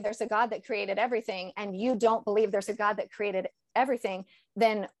I believe there's a God that created everything and you don't believe there's a God that created everything,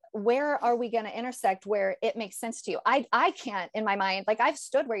 then where are we going to intersect where it makes sense to you? I can't in my mind, like I've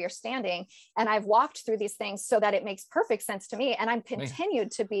stood where you're standing and I've walked through these things so that it makes perfect sense to me. And I'm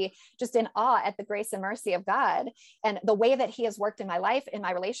continued to be just in awe at the grace and mercy of God and the way that he has worked in my life, in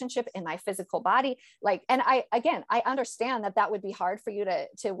my relationship, in my physical body. Like, and I understand that would be hard for you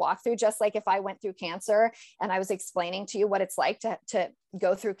to walk through, just like if I went through cancer and I was explaining to you what it's like to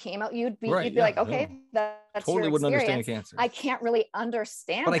go through chemo, you'd be like, okay, that's totally your wouldn't experience. understand cancer. I can't really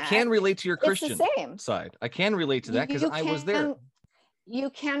understand, but I can relate to your Christian same side. I can relate to that because I was there. You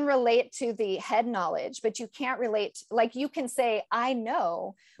can relate to the head knowledge, but you can't relate. Like you can say, I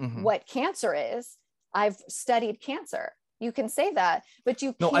know what cancer is. I've studied cancer. You can say that, but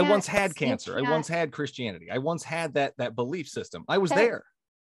you can't. No, I once had cancer. I once had Christianity. I once had that belief system. I was there.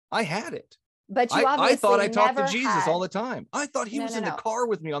 I had it. But you obviously I thought I talked to Jesus had, all the time. I thought he was in the car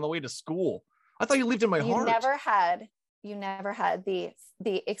with me on the way to school. I thought he lived in my heart. You never had the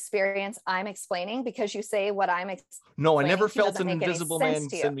experience I'm explaining, because you say what I'm explaining. No, I never felt an invisible man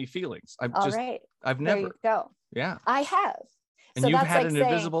send me feelings. I've never. There you go. Yeah. I have. And so you've had an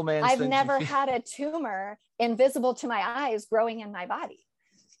invisible man. I've never had a tumor invisible to my eyes growing in my body.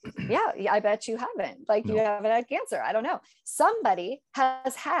 Yeah, I bet you haven't. Like you haven't had cancer. I don't know. Somebody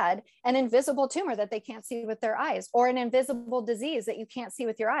has had an invisible tumor that they can't see with their eyes, or an invisible disease that you can't see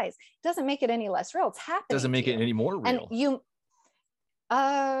with your eyes. It doesn't make it any less real. It's happening. Doesn't make it any more real. And you,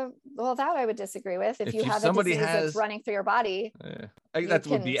 well, that I would disagree with. If you have a disease that's running through your body, that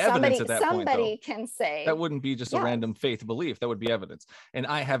would be evidence at that point. Somebody can say that wouldn't be just a random faith belief. That would be evidence. And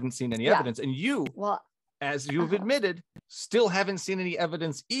I haven't seen any evidence. And you, as you've admitted, still haven't seen any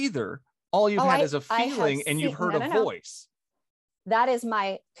evidence either. All you've had is a feeling, and you've heard a voice. That is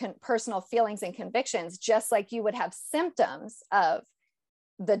my personal feelings and convictions, just like you would have symptoms of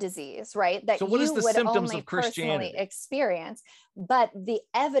the disease, right? That so what you is the would symptoms only of Christianity personally experience. But the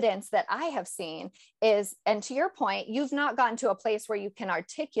evidence that I have seen is, and to your point, you've not gotten to a place where you can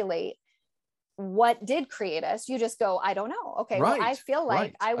articulate what did create us. You just go, I don't know. Okay. Right, well, I feel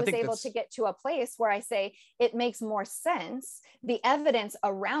like I was able that's... to get to a place where I say it makes more sense. The evidence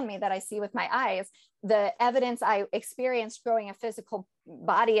around me that I see with my eyes, the evidence I experienced growing a physical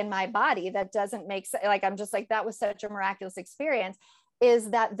body in my body, that doesn't make sense. Like, I'm just like, that was such a miraculous experience,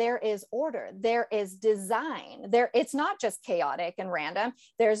 is that there is order, there is design there. It's not just chaotic and random.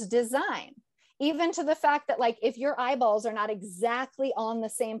 There's design. Even to the fact that, like, if your eyeballs are not exactly on the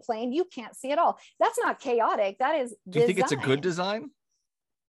same plane, you can't see it all. That's not chaotic. That is design. Do you think it's a good design?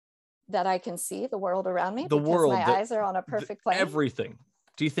 That I can see the world around me, the because world, my eyes are on a perfect plane. Everything.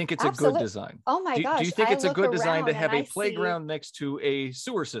 Do you think it's a good design? Oh my gosh. Do you think it's a good design to have a playground next to a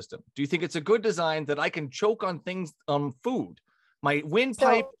sewer system? Do you think it's a good design that I can choke on things, on food? My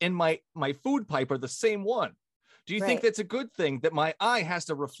windpipe and my food pipe are the same one. Do you think that's a good thing that my eye has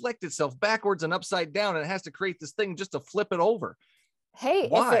to reflect itself backwards and upside down, and it has to create this thing just to flip it over? Hey,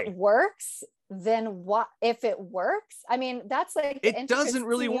 if it works, then what? If it works, I mean, that's like, it doesn't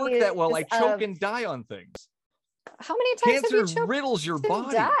really work that well. I choke and die on things. How many times cancer have you choked riddles your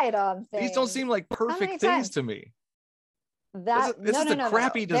body? Died on things? These don't seem like perfect things to me. This is a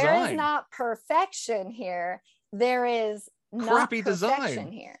crappy design. There is not perfection here. There is crappy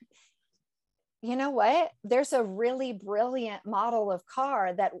design here. You know what? There's a really brilliant model of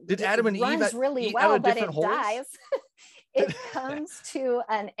car that did Adam and runs Eve really eat well, out of but it different holes? dies. It comes to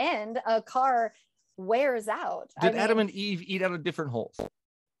an end. A car wears out. Did Adam and Eve eat out of different holes?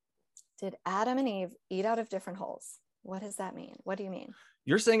 Did Adam and Eve eat out of different holes? What does that mean? What do you mean?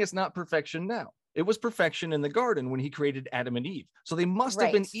 You're saying it's not perfection now. It was perfection in the garden when he created Adam and Eve. So they must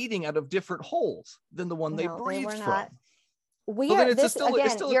have been eating out of different holes than the one they breathed from.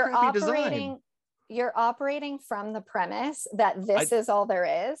 You're operating from the premise that this is all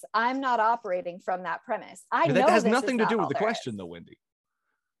there is. I'm not operating from that premise. That has nothing to do with the question, though, Wendy.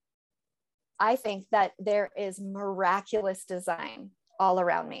 I think that there is miraculous design all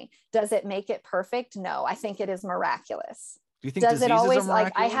around me. Does it make it perfect? No, I think it is miraculous. Do you think does it always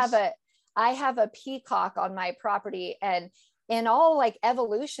like I have a peacock on my property, and in all like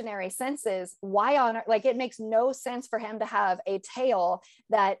evolutionary senses, why on earth, like it makes no sense for him to have a tail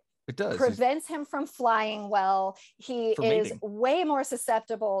that prevents him from flying well. He is way more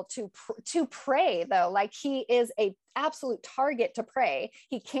susceptible to prey, though. Like, he is a absolute target to prey.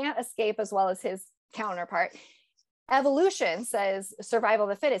 He can't escape as well as his counterpart. Evolution says survival of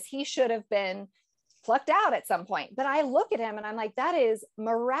the fittest. He should have been plucked out at some point. But I look at him and I'm like, that is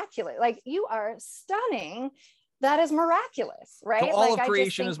miraculous. Like, you are stunning. That is miraculous, right? So all of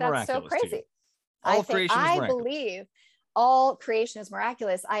creation is miraculous. That's so crazy. All of creation is miraculous. all creation is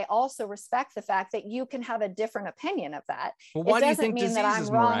miraculous, I also respect the fact that you can have a different opinion of that. Well, why it do you doesn't think mean disease that I'm is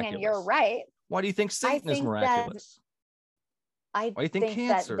wrong miraculous? and you're right. Why do you think Satan is think miraculous? I Why do you think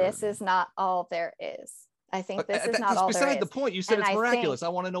cancer? that this is not all there is. I think this is not that's all beside there is. the point. You said And it's I miraculous. I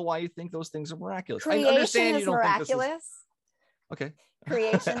want to know why you think those things are miraculous. I Creation understand is you don't miraculous. think this is... Okay.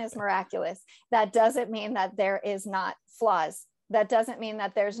 Creation is miraculous. That doesn't mean that there is not flaws. That doesn't mean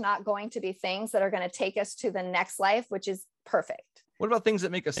that there's not going to be things that are going to take us to the next life, which is perfect. What about things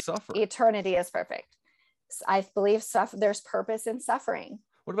that make us suffer? Eternity is perfect. I believe there's purpose in suffering.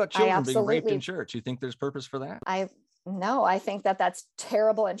 What about children being raped in church? You think there's purpose for that? No, I think that that's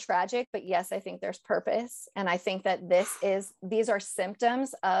terrible and tragic, but yes, I think there's purpose. And I think that these are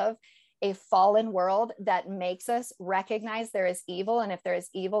symptoms of a fallen world that makes us recognize there is evil. And if there is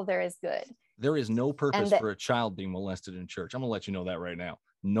evil, there is good. There is no purpose for a child being molested in church. I'm going to let you know that right now.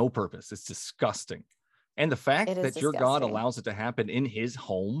 No purpose. It's disgusting. And the fact that your God allows it to happen in his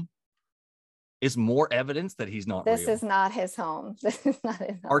home is more evidence that he's not real. This is not his home. This is not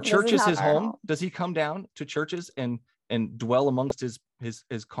his home. Are churches his home? Does he come down to churches and dwell amongst his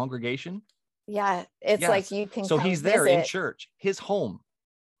congregation? Yeah, it's like you can. So he's there in church, his home,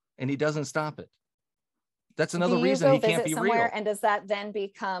 and he doesn't stop it. That's another reason he can't be real. And does that then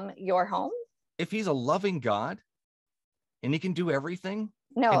become your home? If he's a loving God and he can do everything,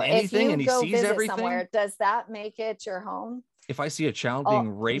 no, and anything, and he sees everything, somewhere, does that make it your home? If I see a child being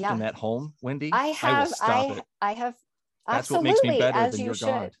raped in that home, Wendy, I will stop it. I have. That's what makes me better than your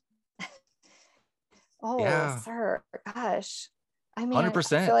God. Sir, gosh. I mean,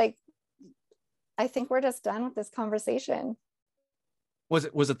 100%. I feel like I think we're just done with this conversation. Was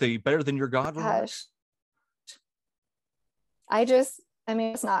it the better than your God remarks?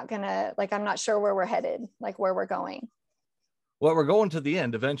 It's not gonna, like, I'm not sure where we're headed, like where we're going. Well, we're going to the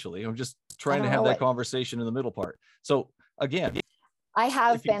end eventually. I'm just trying to have that conversation in the middle part. So again, I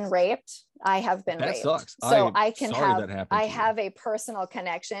have been raped. I have been raped. That sucks. So I have a personal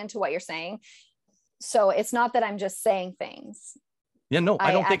connection to what you're saying. So it's not that I'm just saying things. Yeah, no,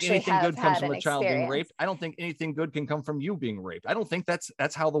 I don't think anything good comes from a child being raped. I don't think anything good can come from you being raped. I don't think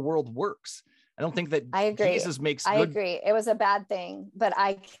that's how the world works. I don't think that Jesus makes good. I agree. It was a bad thing, but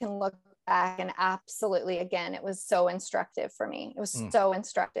I can look back and absolutely, again, it was so instructive for me. It was so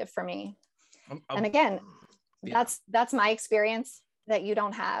instructive for me. And again, that's my experience that you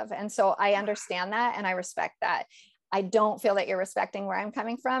don't have. And so I understand that and I respect that. I don't feel that you're respecting where I'm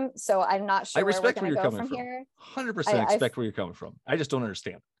coming from. So I'm not sure where we're going to go from here. 100% expect where you're coming from. I just don't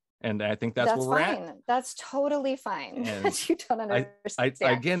understand. And I think that's where we're at. That's totally fine. You don't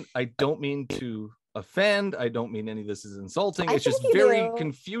understand. I don't mean to offend. I don't mean any of this is insulting. It's just very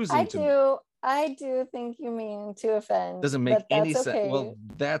confusing to me. I do think you mean to offend. Doesn't make any sense. Well,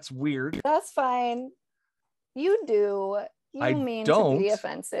 that's weird. That's fine. You do. You mean to be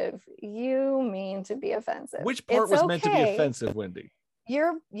offensive. You mean to be offensive. Which part was meant to be offensive, Wendy?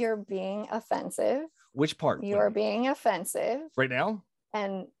 You're being offensive. Which part? You're being offensive. Right now?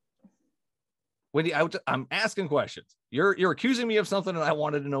 And Wendy, I'm asking questions. You're accusing me of something and I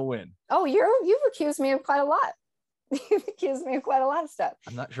wanted to know when. Oh, you've accused me of quite a lot. You've accused me of quite a lot of stuff.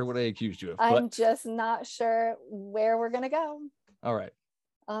 I'm not sure what I accused you of. I'm just not sure where we're going to go. All right.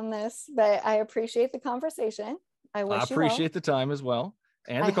 On this, but I appreciate the conversation. I appreciate the time as well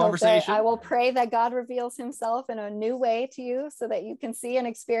and the conversation. I will pray that God reveals himself in a new way to you so that you can see and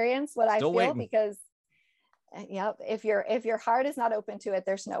experience what I feel, because if your heart is not open to it,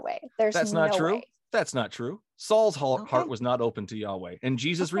 there's no way. That's not true. Way. That's not true. Saul's heart was not open to Yahweh, and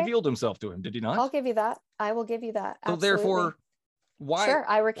Jesus revealed himself to him. Did he not? I'll give you that. I will give you that. So therefore, why? Sure,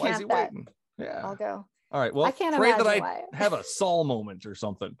 I recant that. Waiting? Yeah, I'll go. All right. Well, I can't pray that I have a Saul moment or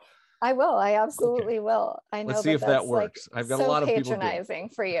something. I will. I absolutely will. I know. Let's see if that works. I've got a lot of people patronizing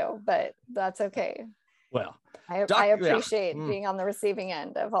for you, but that's okay. Well, I appreciate being on the receiving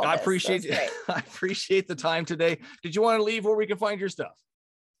end of all this. I appreciate the time today. Did you want to leave where we can find your stuff?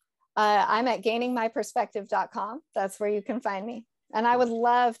 I'm at gainingmyperspective.com. That's where you can find me. And I would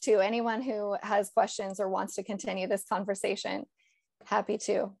love to, anyone who has questions or wants to continue this conversation, happy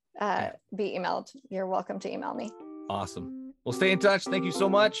to be emailed. You're welcome to email me. Awesome. Well, stay in touch. Thank you so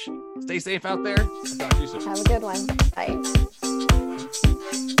much. Stay safe out there. I'll talk to you soon. Have a good one. Bye.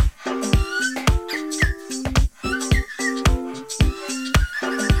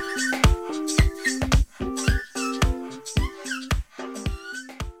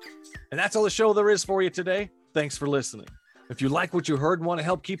 And that's all the show there is for you today. Thanks for listening. If you like what you heard and want to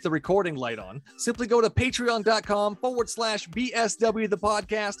help keep the recording light on, simply go to patreon.com/BSW the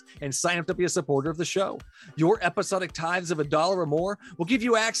podcast and sign up to be a supporter of the show. Your episodic tithes of $1 or more will give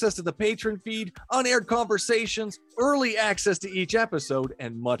you access to the patron feed, unaired conversations, early access to each episode,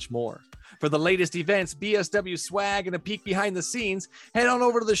 and much more. For the latest events, BSW swag, and a peek behind the scenes, head on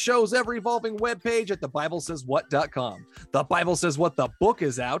over to the show's ever-evolving webpage at thebiblesayswhat.com. The Bible Says What the book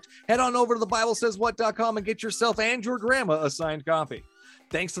is out. Head on over to thebiblesayswhat.com and get yourself and your grandma a signed copy.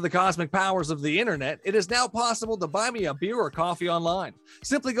 Thanks to the cosmic powers of the internet, it is now possible to buy me a beer or coffee online.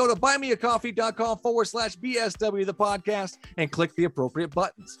 Simply go to buymeacoffee.com/BSW the podcast and click the appropriate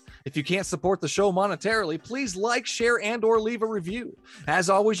buttons. If you can't support the show monetarily, please like, share, and or leave a review. As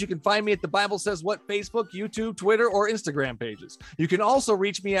always, you can find me at the Bible Says What Facebook, YouTube, Twitter, or Instagram pages. You can also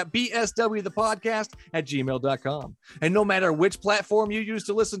reach me at bswthepodcast@gmail.com. And no matter which platform you use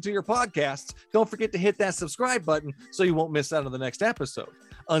to listen to your podcasts, don't forget to hit that subscribe button so you won't miss out on the next episode.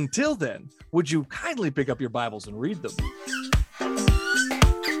 Until then, would you kindly pick up your Bibles and read them?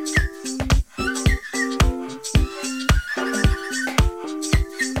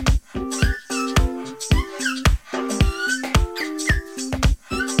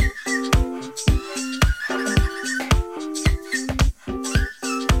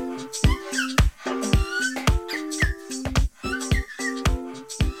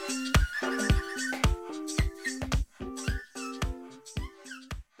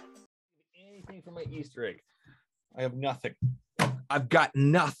 For my Easter egg, I have nothing. I've got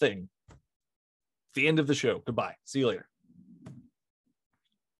nothing. The end of the show. Goodbye. See you later.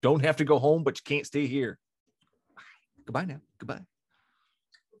 Don't have to go home, but you can't stay here. Goodbye now. Goodbye.